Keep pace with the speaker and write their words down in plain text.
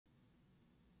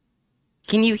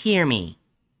Can you hear me?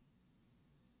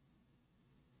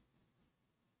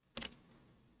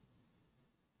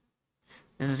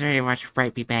 This is ready to watch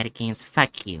Bright Be Bad at Games.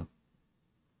 Fuck you.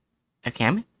 Okay,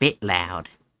 I'm a bit loud.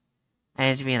 I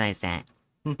just realized that.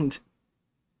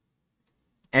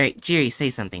 Alright, Jerry, say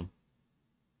something.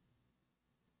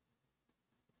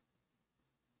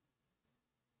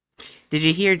 Did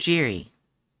you hear Jerry?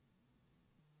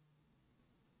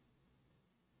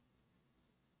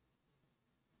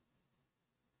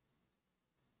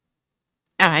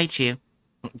 Oh, I hate you.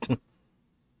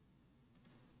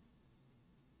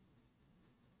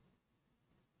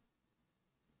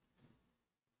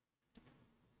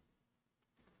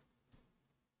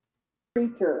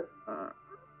 Creature.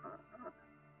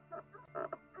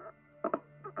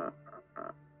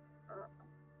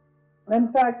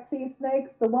 In fact, sea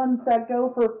snakes, the ones that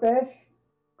go for fish.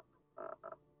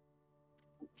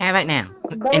 How about now?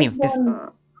 Those Anyways.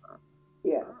 ones,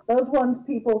 yeah, those ones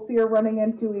people fear running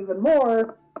into even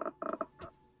more,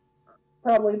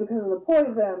 probably because of the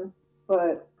poison,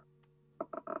 but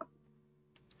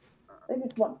they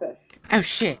just want fish. Oh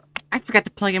shit, I forgot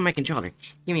to plug in my controller.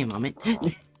 Give me a moment. You're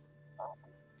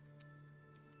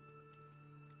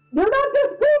not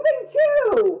disproving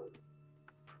Chew!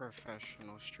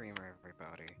 Professional streamer,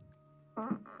 everybody.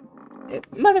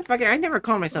 Motherfucker, I never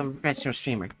call myself a professional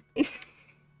streamer.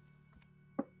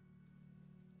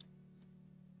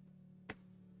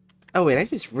 Oh wait, I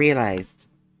just realized.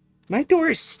 My door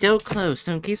is still closed,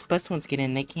 so in case bus ones get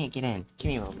in, they can't get in. Give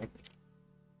me a moment.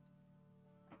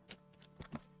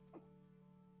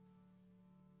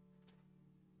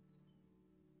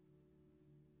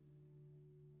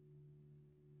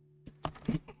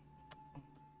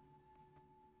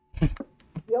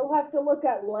 You'll have to look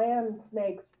at land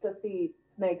snakes to see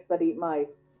snakes that eat mice.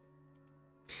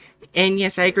 And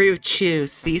yes, I agree with Chew.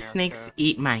 Sea America. snakes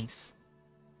eat mice.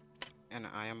 And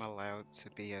I am allowed to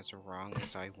be as wrong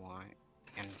as I want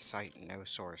and cite no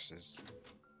sources.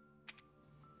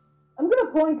 I'm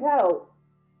gonna point out,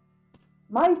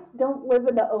 mice don't live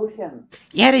in the ocean.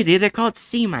 Yeah, they do. They're called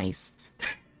sea mice.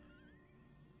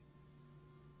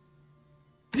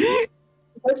 This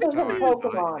So isn't I'm not in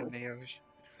Pokemon. the ocean.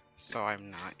 So I'm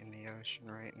not in the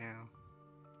ocean right now.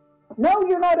 No,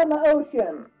 you're not in the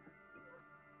ocean.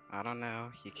 I don't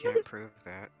know. You can't prove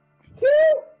that.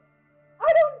 Chew!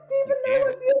 I don't even You know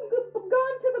can't. if you've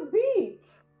gone to the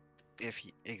beach.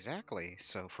 Exactly.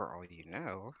 So for all you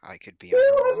know, I could be Chew, have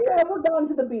you underwater. ever gone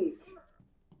to the beach?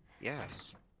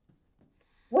 Yes.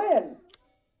 When?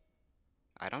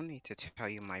 I don't need to tell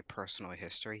you my personal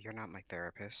history. You're not my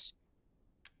therapist.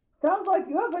 Sounds like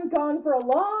you haven't gone for a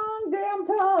long damn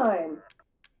time.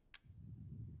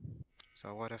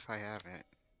 So what if I haven't?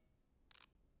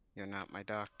 You're not my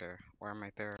doctor or my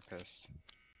therapist.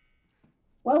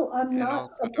 Well, I'm And not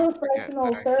also a don't forget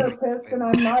professional that I therapist, frequently and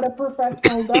I'm not a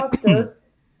professional doctor,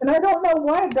 and I don't know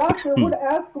why a doctor would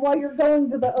ask why you're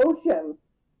going to the ocean.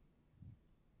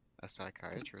 A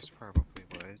psychiatrist probably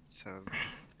would, so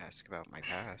ask about my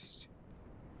past.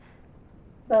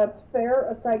 That's fair.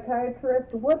 A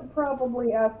psychiatrist would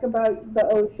probably ask about the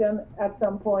ocean at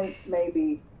some point,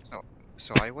 maybe.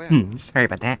 So I win. Sorry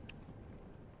about that.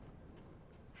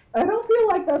 I don't feel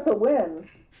like that's a win.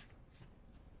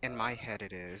 In my head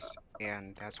it is,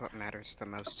 and that's what matters the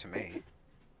most to me.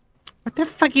 What the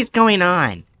fuck is going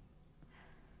on?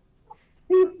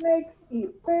 Sea snakes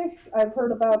eat fish. I've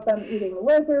heard about them eating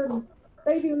lizards.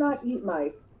 They do not eat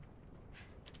mice.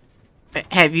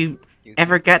 Have you You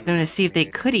ever keep got them to see if they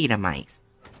confusing could eat a mice?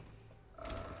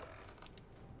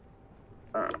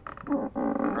 me.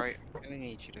 Right, I'm gonna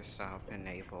need you to stop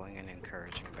enabling and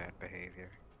encouraging bad behavior.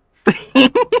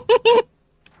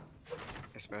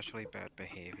 Especially bad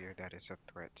behavior that is a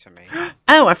threat to me.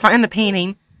 Oh, I found the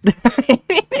painting.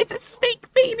 It's a snake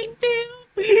painting too.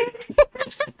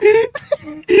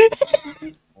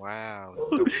 Wow,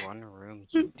 the one room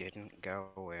you didn't go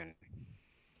in.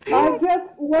 I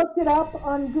just looked it up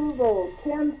on Google.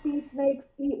 Can sea snakes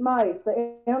eat mice?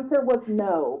 The answer was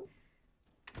no.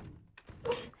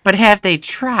 But have they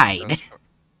tried?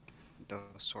 Those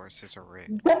sources are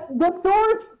rigged. The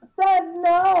source said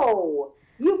no.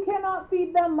 You cannot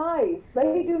feed them mice.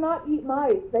 They do not eat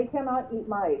mice. They cannot eat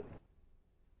mice.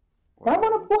 I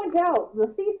want to point out,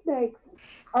 the sea snakes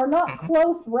are not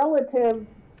close relatives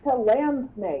to land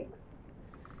snakes.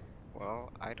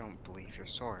 Well, I don't believe your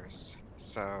source,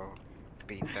 so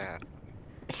beat that.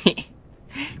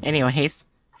 Anyways,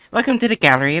 welcome to the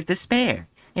Gallery of Despair,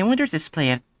 a wondrous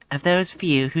display of those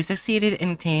few who succeeded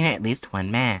in obtaining at least one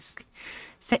mask.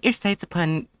 Set your sights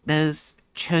upon those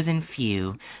chosen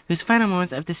few, whose final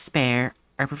moments of despair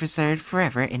are preserved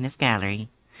forever in this gallery.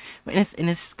 Witness in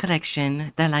this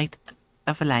collection the light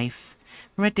of life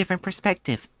from a different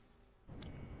perspective.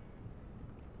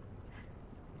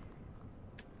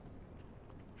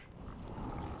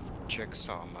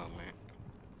 Jigsaw moment.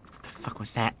 What the fuck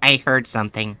was that? I heard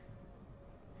something.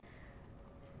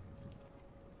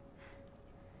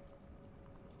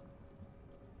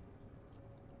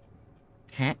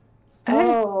 Huh?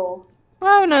 Oh.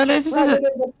 Oh no, this is Reddit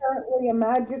is apparently a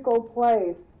magical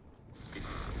place.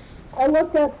 I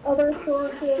looked at other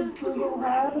sources Google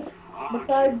had,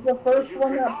 besides the first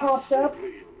one that popped up,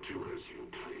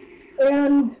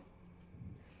 and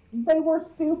they were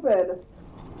stupid.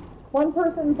 One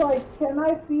person's like, can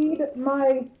I feed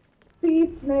my sea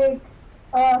snake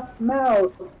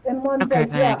mouse? And one's Okay,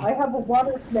 like, yeah, thank I have a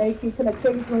water snake, you can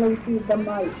occasionally feed them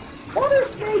mice. Water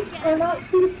snakes are not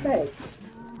sea snakes.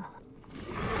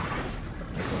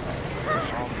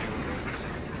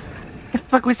 The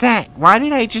fuck was that? Why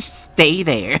did I just stay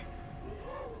there?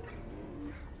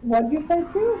 What'd you say,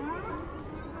 too?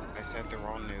 I said they're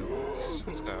all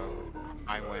noobs, so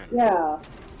I win. Yeah.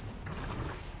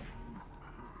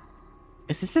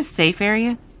 Is this a safe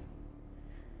area?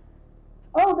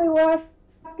 Oh, they were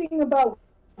asking about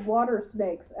water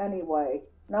snakes anyway,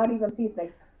 not even sea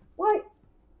snakes. Why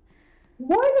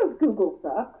does Google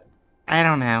suck? I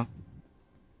don't know.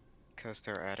 Because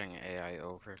they're adding AI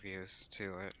overviews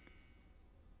to it.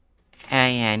 Oh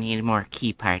yeah, I need more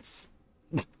key parts.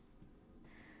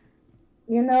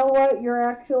 You know what? You're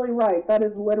actually right. That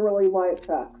is literally why it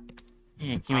sucks.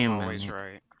 Yeah, give me I'm a always moment.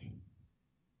 right.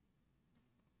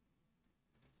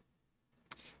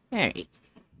 Alright.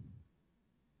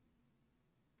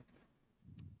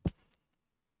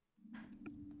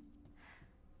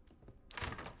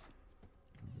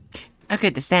 Okay,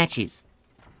 the statues.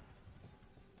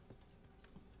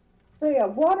 So yeah,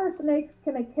 water snakes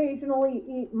can occasionally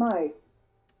eat mice.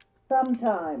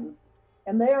 Sometimes.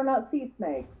 And they are not sea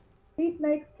snakes. Sea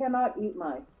snakes cannot eat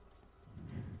mice.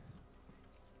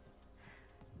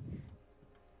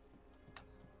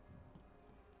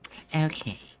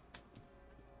 Okay.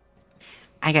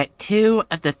 I got 2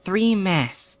 of the 3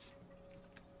 masks.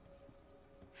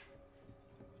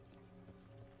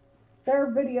 There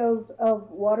are videos of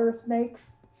water snakes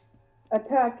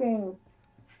attacking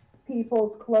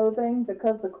people's clothing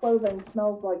because the clothing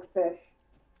smells like fish.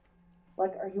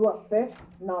 Like, are you a fish?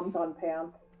 Noms on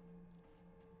pants.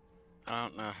 I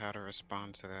don't know how to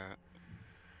respond to that.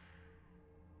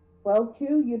 Well,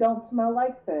 Chew, you don't smell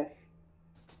like fish.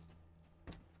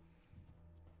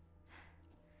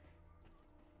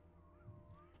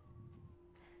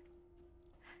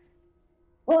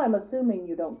 Well, I'm assuming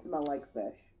you don't smell like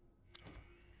fish.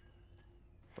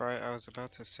 Right, I was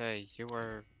about to say, you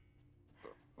were,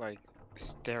 like,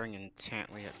 staring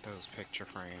intently at those picture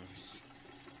frames.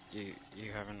 You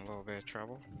having a little bit of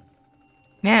trouble?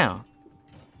 Now.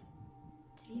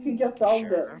 She just solved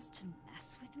Sure. it. To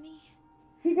mess with me?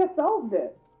 She just solved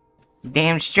it.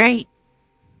 Damn straight.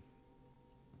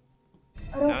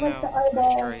 I don't No, like the no,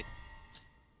 eyeball. straight.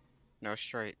 No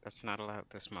straight, that's not allowed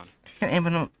this month.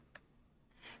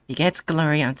 He gets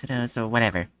glory onto those or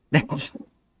whatever.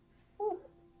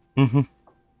 Mm-hmm.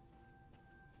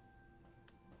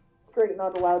 Straight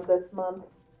not allowed this month.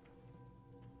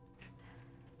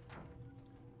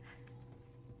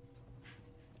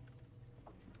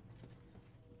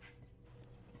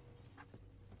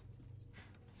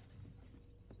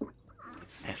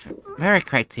 So for very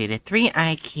correctly, the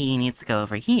 3-eye key needs to go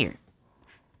over here.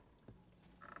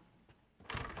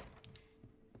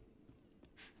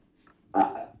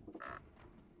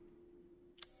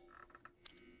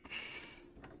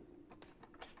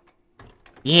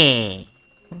 Yeah.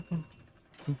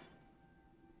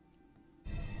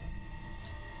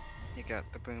 You got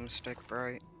the boomstick,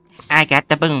 right? I got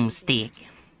the boomstick.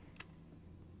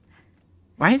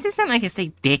 Why does it sound like I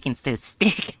say dick instead of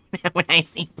stick when I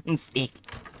say boomstick?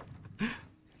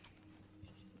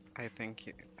 I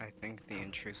think the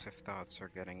intrusive thoughts are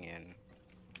getting in.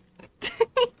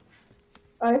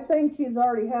 I think she's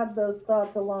already had those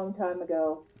thoughts a long time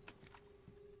ago.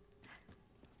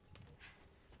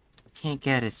 Can't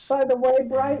get us. By the way,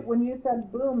 Bright, when you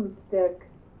said boomstick,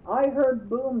 I heard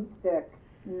boomstick,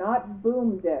 not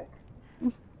boom dick.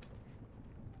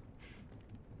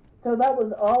 So that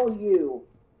was all you.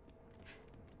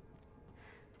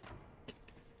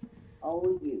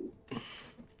 All you.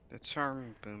 The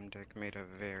term boomdick made a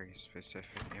very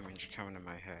specific image come into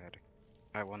my head.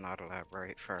 I will not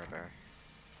elaborate further.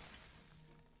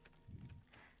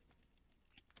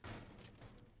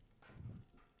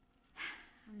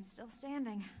 I'm still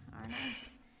standing, aren't I?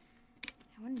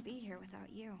 I wouldn't be here without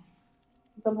you.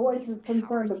 The voice These is concerned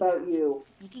powers about have, you.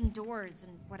 making doors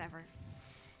and whatever.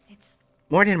 It's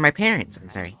More than my parents, I'm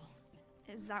sorry.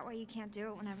 Is that why you can't do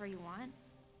it whenever you want?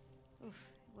 Oof,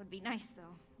 it would be nice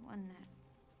though, wouldn't it?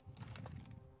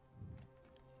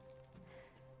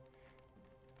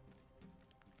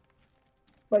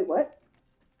 Wait, what?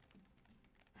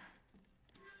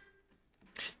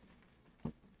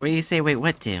 What do you say, wait,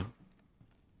 what to?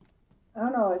 I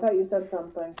don't know, I thought you said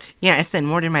something. Yeah, I said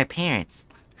more than my parents.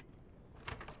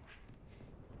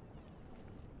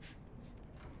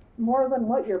 More than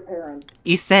what, your parents?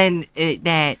 You said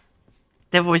that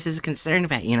the voice is concerned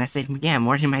about you, and I said, yeah,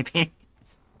 more than my parents.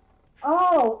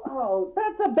 Oh,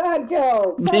 that's a bad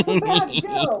joke! That's a bad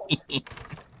joke!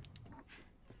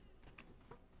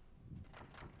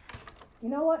 You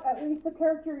know what? At least the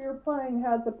character you're playing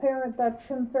has a parent that's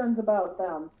concerned about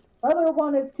them. The other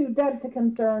one is too dead to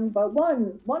concern, but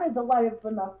one is alive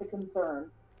enough to concern.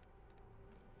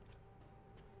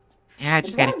 Yeah, I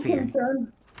just gotta figure.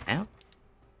 Concerned. Oh?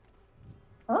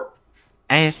 Huh?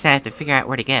 I just have to figure out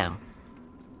where to go.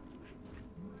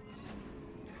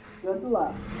 Good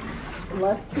luck.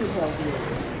 Unless he tells you.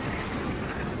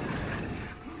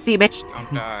 See you, bitch.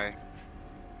 Don't die.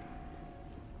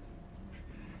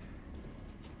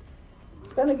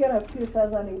 Then again, if Q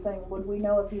says anything, would we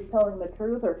know if he's telling the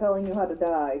truth or telling you how to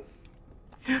die?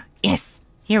 Yes,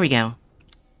 here we go.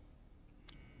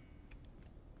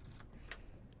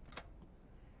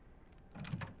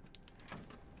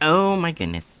 Oh my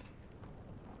goodness.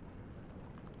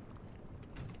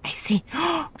 I see.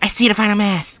 I see the final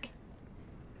mask.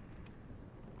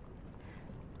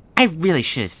 I really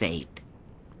should have saved.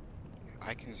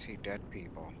 I can see dead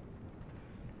people.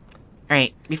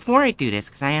 Alright, before I do this,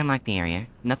 because I unlocked the area,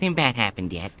 nothing bad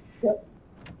happened yet. Yep.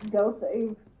 Go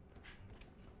save.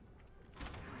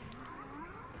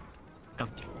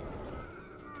 Okay.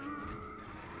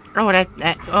 Oh,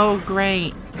 oh,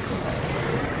 great.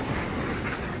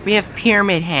 We have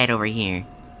Pyramid Head over here.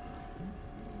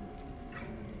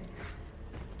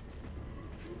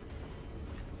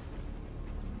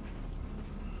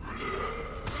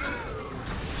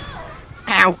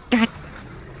 Ow, god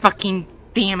fucking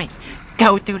damn it.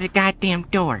 Go through the goddamn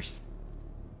doors.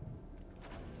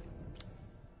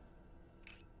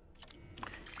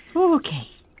 Okay.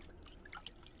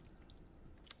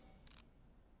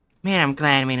 Man, I'm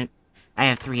glad I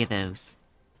have 3 of those.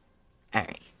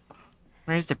 Alright.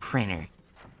 Where's the printer?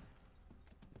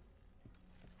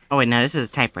 Oh wait, no, this is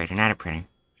a typewriter, not a printer.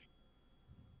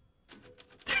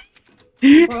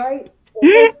 Right?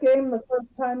 Is this game the first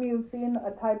time you've seen a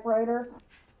typewriter?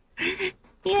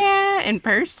 Yeah, in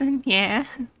person, yeah.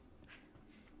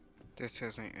 This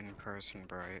isn't in person,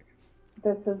 Bright.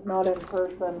 This is not in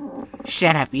person.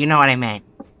 Shut up, you know what I meant.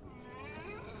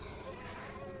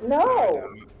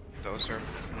 No! Those are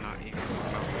not even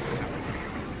remotely simple.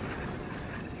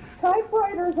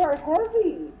 Typewriters are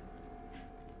heavy!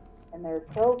 And they're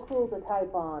so cool to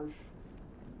type on.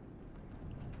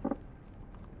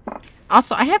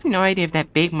 Also, I have no idea if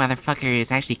that big motherfucker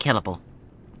is actually killable.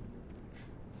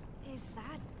 Is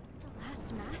that the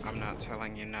last mask? I'm not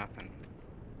telling you nothing.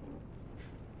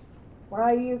 When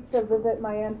I used to visit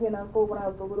my auntie and uncle when I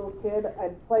was a little kid,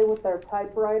 I'd play with their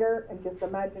typewriter and just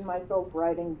imagine myself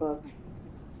writing books.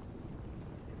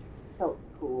 So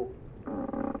cool.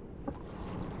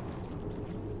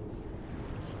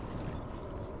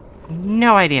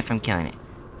 No idea if I'm killing it.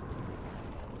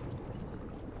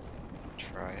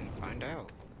 Try and find out.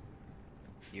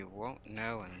 You won't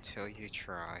know until you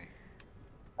try.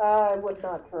 I would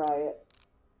not try it.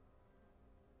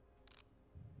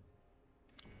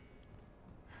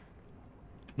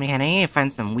 Man, I need to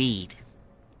find some weed.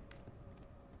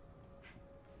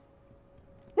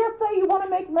 Just say you want to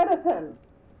make medicine!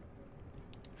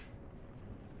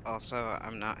 Also,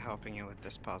 I'm not helping you with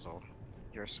this puzzle.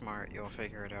 You're smart, you'll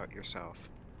figure it out yourself.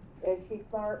 Is she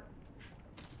smart?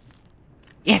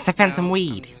 Yes, I found No, some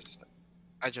weed.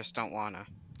 I just don't wanna.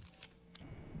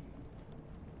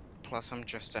 Plus, I'm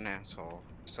just an asshole,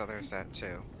 so there's that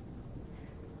too.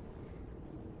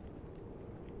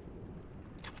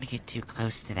 Don't want to get too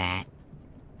close to that.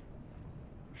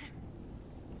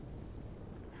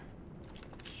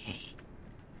 Okay.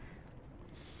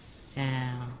 So...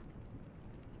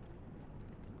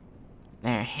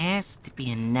 there has to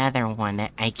be another one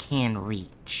that I can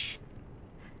reach.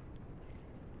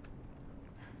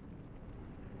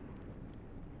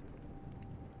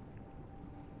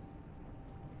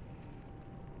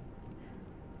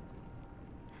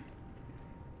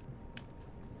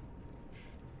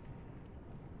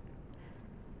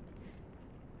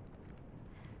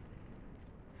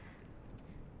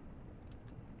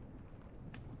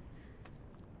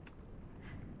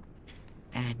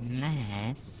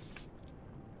 Unless...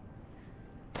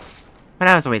 But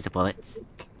I was a waste of bullets.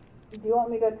 Do you want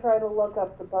me to try to look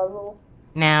up the puzzle?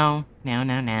 No. No,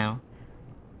 no, no.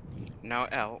 No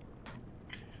help.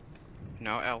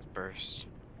 No helpers.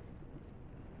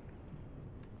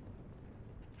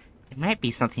 There might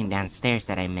be something downstairs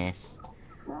that I missed.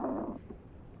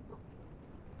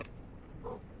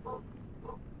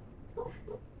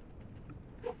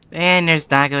 And there's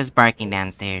doggos barking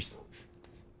downstairs.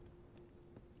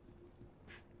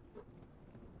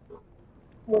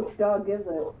 Which dog is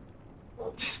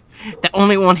it? The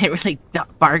only one that really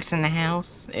barks in the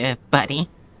house? Buddy.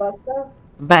 Busta?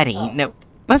 Buddy, Oh. no.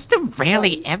 Busta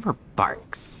rarely ever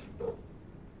barks.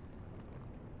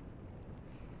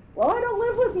 Well, I don't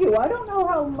live with you. I don't know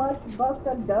how much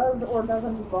Busta does or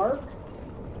doesn't bark.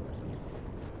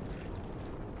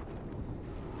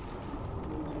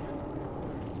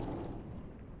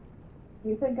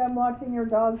 You think I'm watching your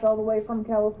dogs all the way from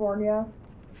California?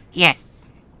 Yes.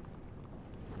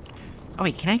 Oh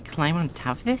wait, can I climb on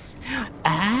top of this?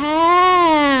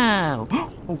 Oh!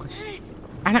 Oh God.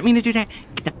 I don't mean to do that.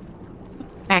 Get the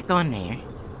back on there.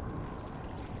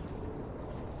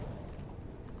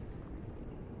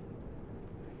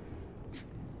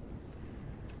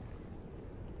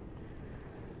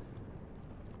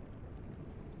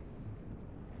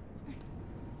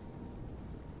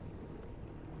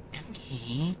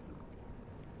 Okay.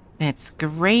 That's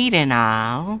great and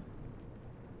all.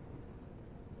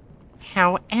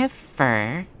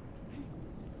 However,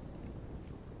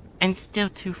 I'm still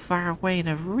too far away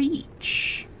to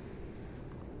reach.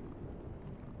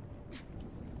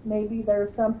 Maybe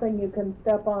there's something you can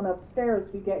step on upstairs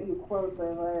to get you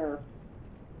closer there.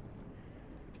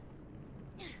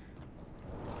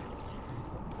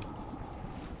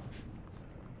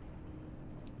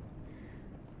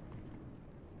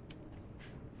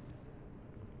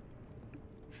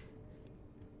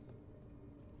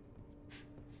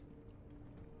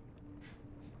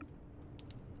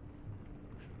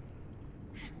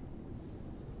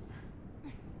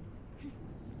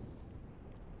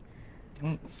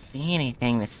 Don't see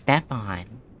anything to step on.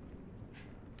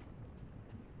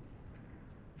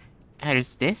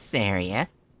 There's this area.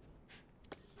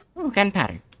 Ooh,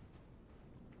 gunpowder.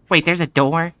 Wait, there's a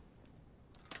door?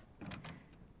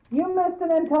 You missed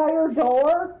an entire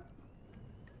door?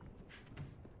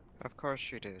 Of course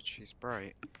she did. She's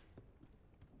bright.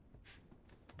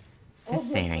 It's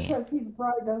this area. Because she's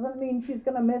bright doesn't mean she's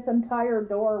gonna miss entire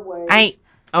doorways.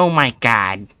 Oh my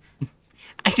God.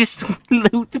 I just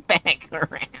looped back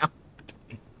around.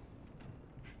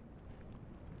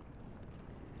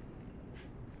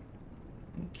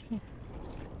 Okay.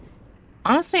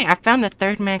 Honestly, I found the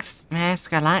third mask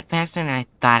a lot faster than I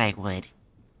thought I would.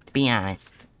 To be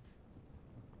honest.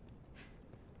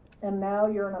 And now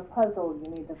you're in a puzzle you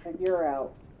need to figure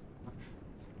out.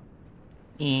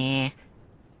 Yeah.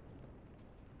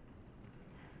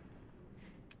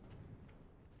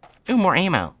 Ooh, more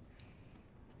ammo.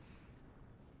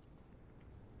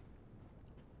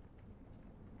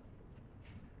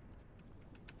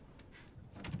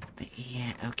 But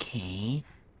yeah, okay.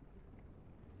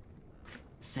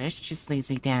 So this just leads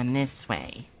me down this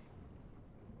way.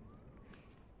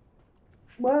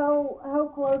 Well, how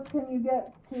close can you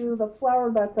get to the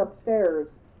flower that's upstairs?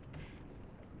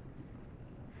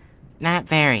 Not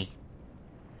very.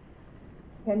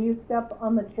 Can you step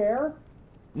on the chair?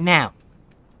 No.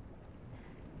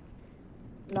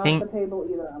 Not Think- the table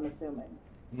either, I'm assuming.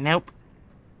 Nope.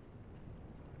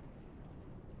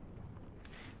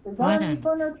 Is Why there any not?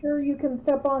 furniture you can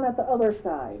step on at the other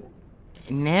side?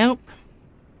 Nope.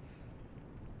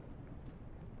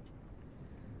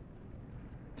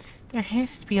 There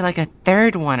has to be like a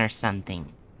third one or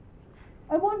something.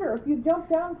 I wonder, if you jump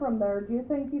down from there, do you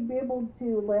think you'd be able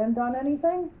to land on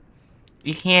anything?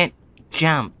 You can't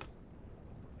jump.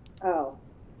 Oh.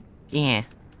 Yeah.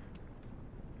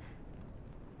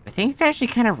 I think it's actually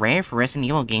kind of rare for Resident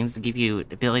Evil games to give you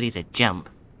the ability to jump.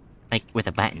 Like, with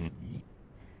a button.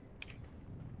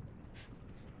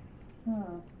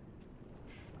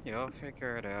 You'll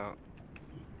figure it out.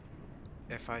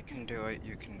 If I can do it,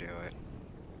 you can do it.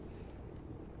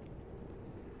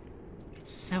 It's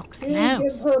so You give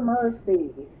close. her mercy.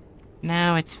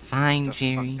 No, it's fine, The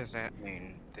Jerry. fuck does that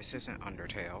mean? This isn't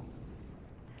Undertale.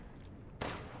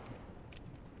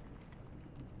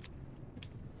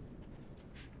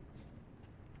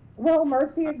 Well,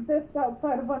 mercy exists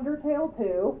outside of Undertale,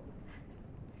 too.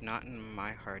 Not in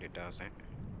my heart it doesn't.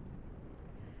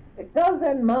 It does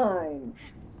in mine.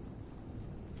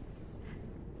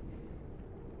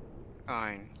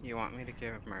 Fine, you want me to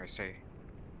give mercy.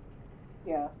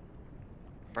 Yeah.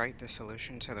 Right, the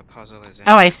solution to the puzzle is in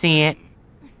Oh, I that see it. room.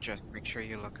 Just make sure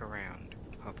you look around.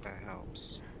 Hope that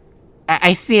helps.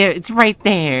 I see it. It's right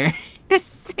there. The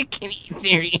second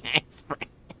theory has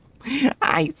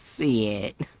I see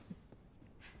it.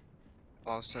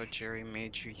 Also, Jerry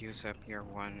made you use up your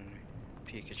one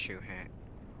Pikachu hat,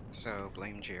 so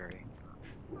blame Jerry.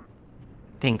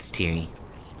 Thanks, Terry.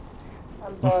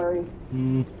 I'm sorry.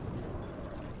 Mm.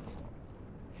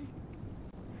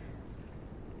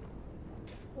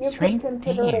 You It's could right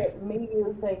consider there. it me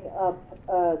using up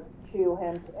a chew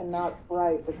hint and not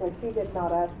Sprite because she did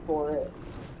not ask for it.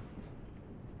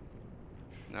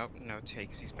 Nope, no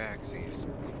takesies backsies.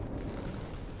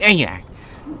 There you are.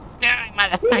 Die, She didn't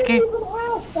motherfucker. even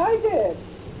ask. I did.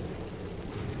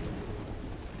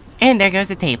 And there goes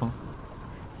the table.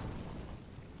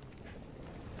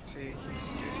 See,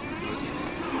 you see,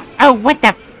 Oh, what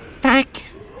the fuck?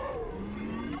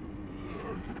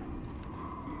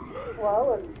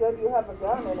 Well, it's good you have a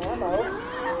gun and ammo.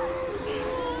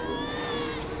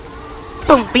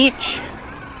 Boom, bitch.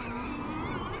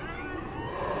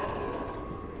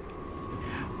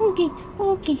 Okay,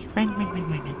 okay. Run.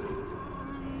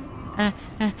 I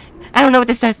don't know what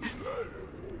this says.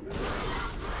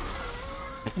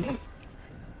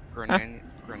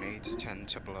 Grenades tend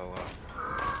to blow up.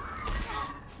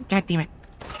 God damn it.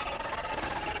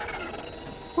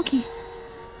 Okay.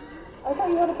 I thought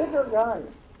you had a bigger gun.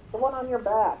 The one on your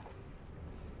back.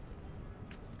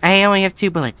 I only have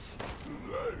 2 bullets.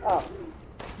 Oh.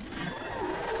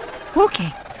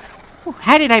 Okay.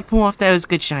 How did I pull off those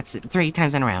good shots 3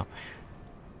 times in a row?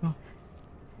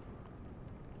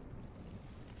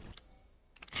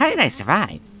 How did I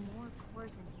survive? More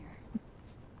cores in here.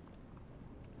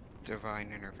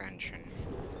 Divine intervention.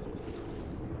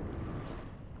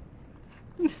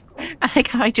 I like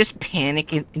how I just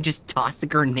panic and just toss a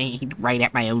grenade right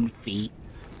at my own feet.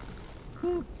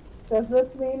 Does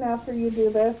this mean after you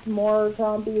do this, more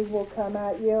zombies will come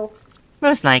at you?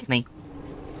 Most likely.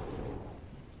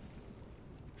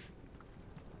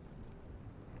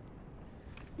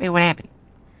 Wait, what happened?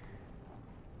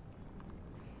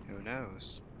 Who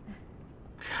knows?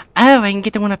 Oh, I can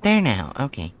get the one up there now.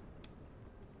 Okay.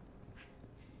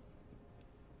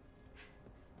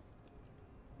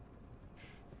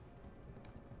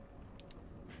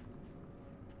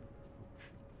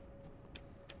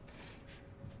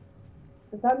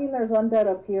 Does that mean there's undead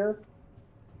up here?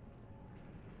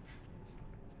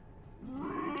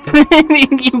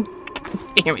 You...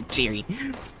 Damn it, Jerry.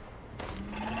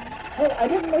 Hey, I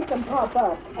didn't make them pop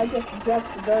up. I just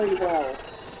guessed very well.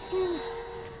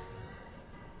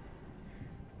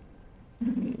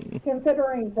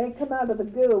 Considering they come out of the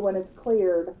goo when it's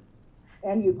cleared,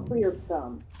 and you cleared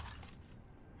some.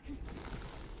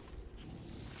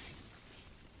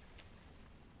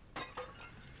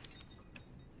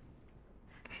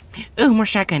 Ooh, more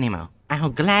shotgun ammo. I'll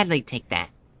gladly take that.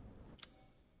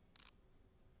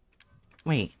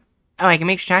 Wait. Oh, I can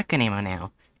make shotgun ammo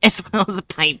now. As well as a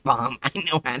pipe bomb. I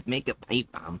know how to make a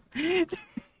pipe bomb.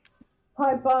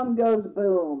 Pipe bomb goes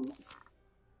boom.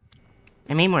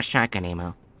 I made more shotgun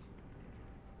ammo.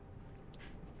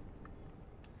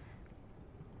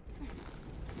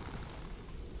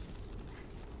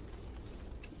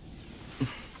 I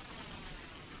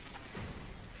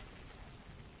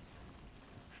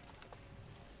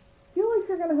feel like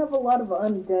you're gonna have a lot of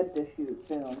undead to shoot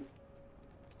soon.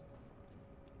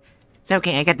 It's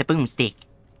okay, I got the boomstick.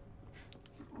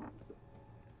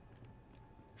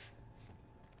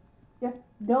 Just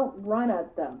don't run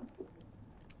at them.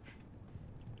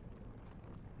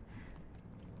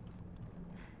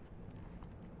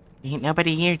 Ain't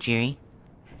nobody here, Jerry.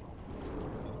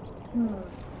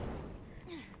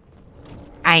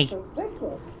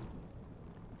 Suspicious.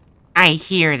 I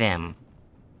hear them.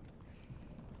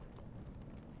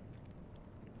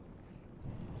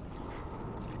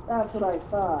 That's what I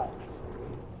thought.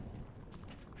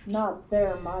 Not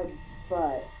there, my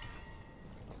butt.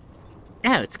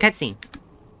 Oh, it's a cutscene.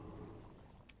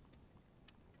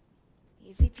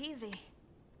 Easy peasy.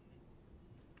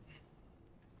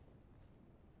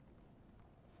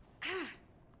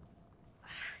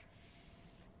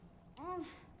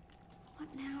 What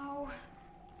now?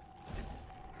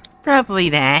 Probably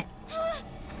that.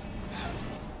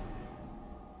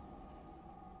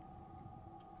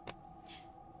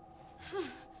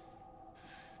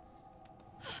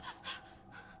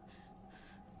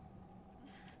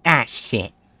 Ah,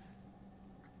 shit.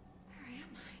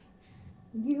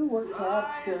 You were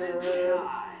captured.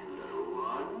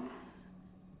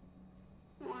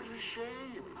 What a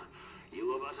shame.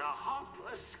 You were but a hop,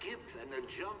 a skip, and a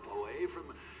jump away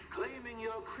from claiming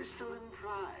your crystalline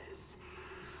prize.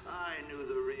 I knew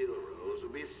the real Rose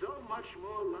would be so much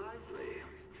more lively.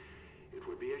 It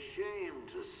would be a shame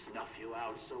to snuff you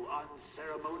out so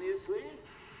unceremoniously.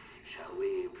 Shall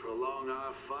we prolong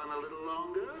our fun a little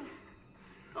longer?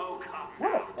 Oh, come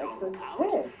now, don't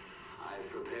pout. I've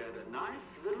prepared a nice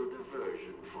little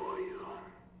diversion for you.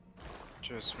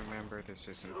 Just remember, this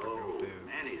isn't the Oh, real dude.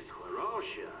 many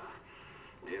sclerotia.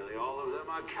 Nearly all of them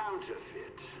are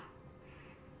counterfeit.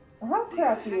 How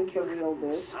crappy is the real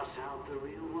dude? Suss out the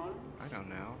real one? I don't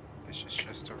know. This is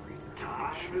just a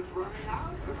Time recreation. is running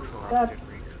out. A corrupted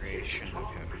recreation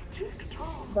of him.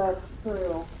 Tick-tock. That's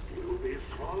true. You'll be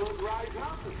swallowed right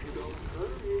up if you don't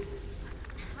hurry.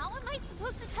 How am I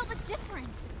supposed to tell the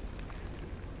difference?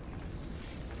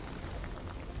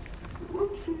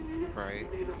 Right?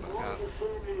 Look out.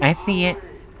 I see it.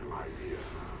 My dear.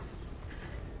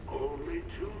 Only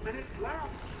 2 minutes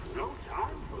left. No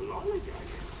time for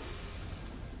lollygagging.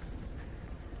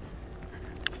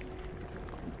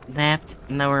 Left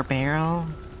lower barrel.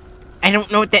 I don't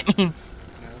know what that means.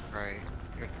 No, right.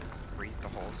 You read the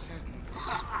whole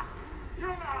sentence. You're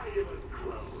not even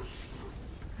close.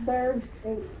 There's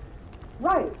a...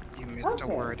 Right. You missed Okay. a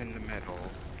word in the middle.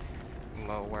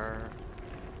 Lower.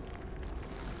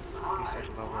 He said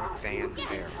lower than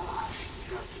barrel.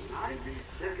 Just 90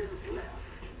 seconds left.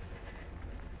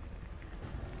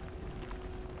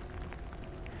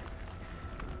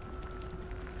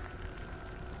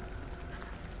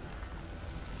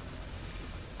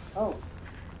 Oh.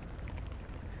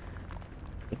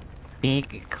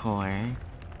 Big core.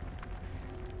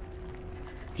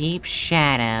 Deep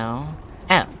shadow.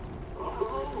 Oh.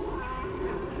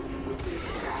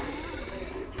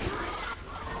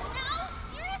 No,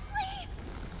 seriously?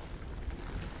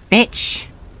 Bitch.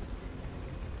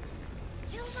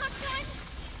 Still not done?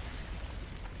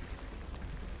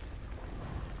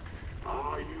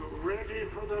 Are you ready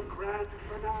for the grand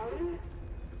finale?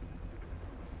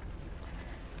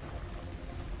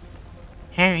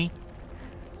 Hurry.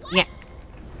 Yeah.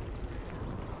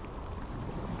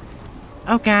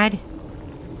 Oh god.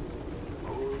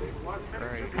 Only 1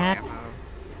 minute Right, to Up. ammo.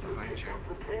 Behind you.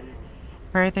 the page.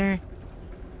 Further.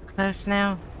 Close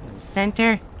now.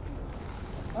 Center.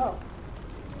 Oh.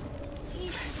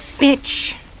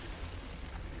 Bitch.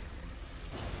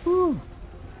 Whew.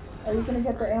 Are you gonna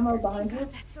get the ammo behind you?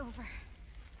 God, that's over.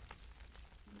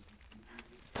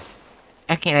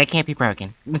 Okay, that can't be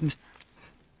broken.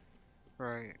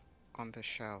 Right. On the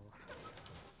shelf.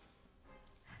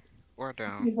 Or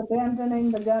down. He's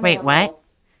abandoning the gun Wait, ammo. what?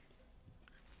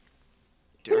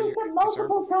 He said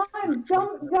multiple times,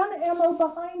 gun ammo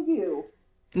behind you.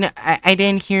 No, I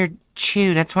didn't hear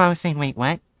chew. That's why I was saying, wait,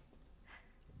 what?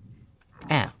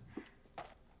 Oh.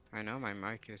 I know my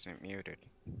mic isn't muted.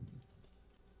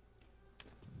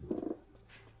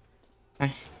 Uh.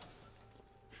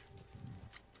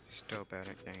 Still bad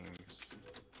at games.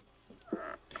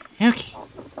 Okay.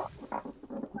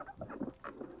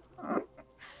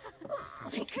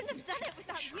 I couldn't have done it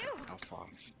without you. Elf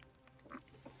off.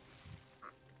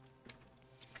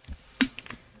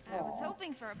 I was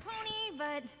hoping for a pony,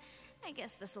 but I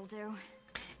guess this'll do.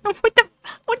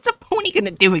 What's a pony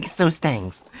gonna do against those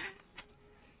things?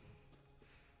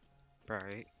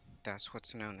 Right. That's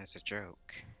what's known as a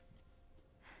joke.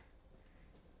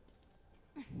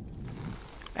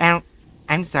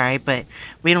 I'm sorry, but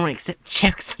we don't accept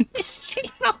jokes on this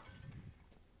channel.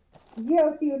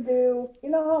 Yes, you do. You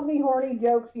know how many horny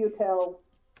jokes you tell.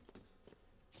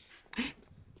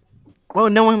 Well,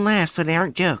 no one laughs, so they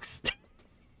aren't jokes.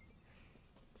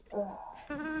 But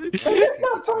it's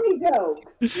not funny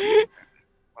jokes.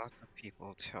 Lots of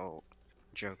people tell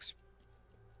jokes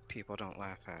people don't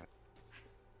laugh at.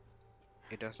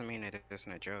 It doesn't mean it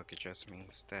isn't a joke, it just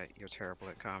means that you're terrible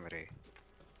at comedy.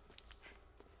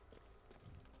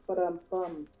 But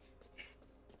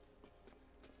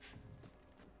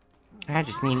I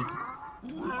just need...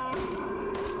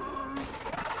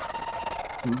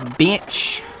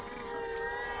 Bitch.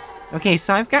 Okay,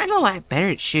 so I've gotten a lot better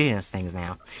at shooting those things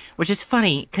now. Which is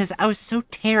funny, because I was so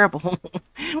terrible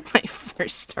when I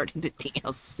first started the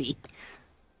DLC.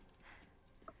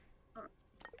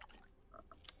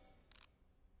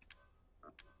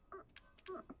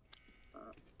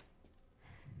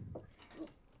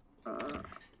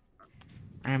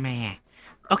 Where am I at?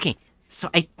 Okay, so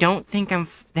I don't think I'm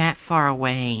that far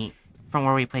away from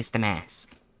where we placed the mask.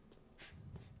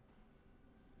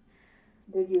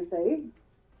 did you save?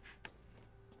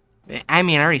 I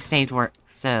mean, I already saved where,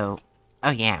 so... Oh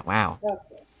yeah, wow. Okay.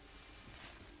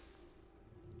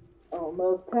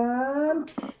 Almost time.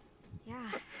 Yeah.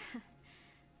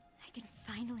 I can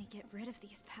finally get rid of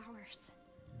these powers.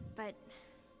 But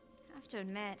I have to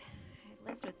admit,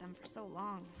 lived with them for so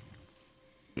long.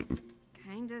 It's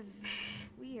kind of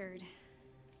weird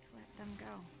to let them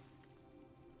go.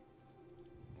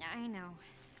 I know.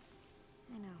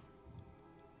 I know.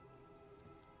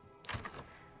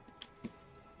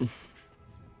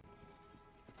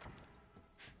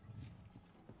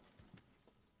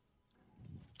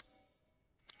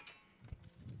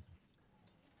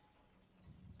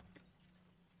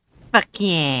 Fuck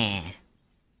yeah.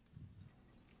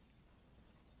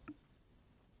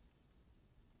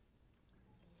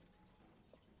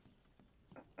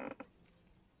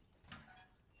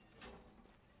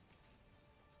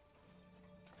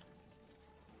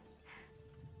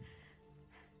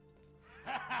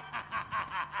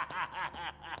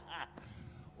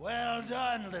 Well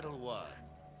done, little one.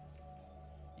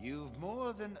 You've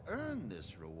more than earned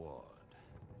this reward.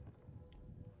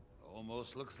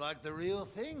 Almost looks like the real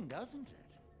thing, doesn't it?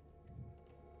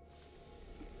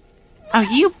 Oh,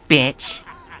 you bitch.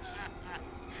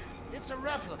 It's a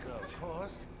replica, of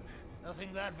course.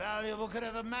 Nothing that valuable could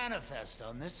ever manifest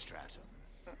on this stratum.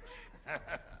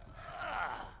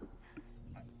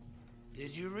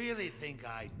 Did you really think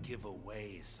I'd give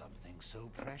away something so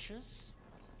precious?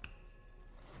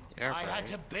 Yeah, I right. had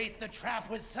to bait the trap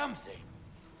with something.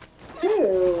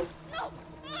 Ew.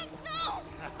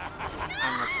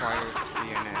 I'm required to be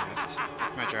an ass. It's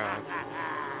my job.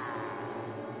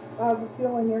 I have a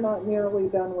feeling you're not nearly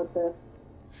done with this.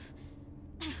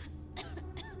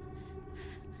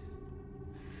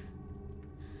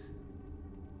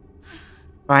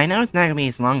 Well, I know it's not gonna be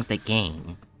as long as the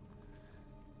game.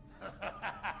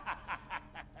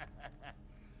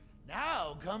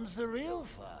 Now comes the real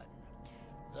fun.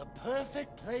 The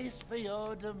perfect place for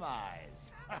your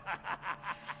demise.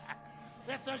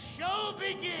 Let the show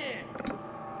begin!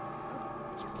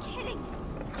 You're kidding.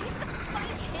 We have to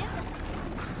fight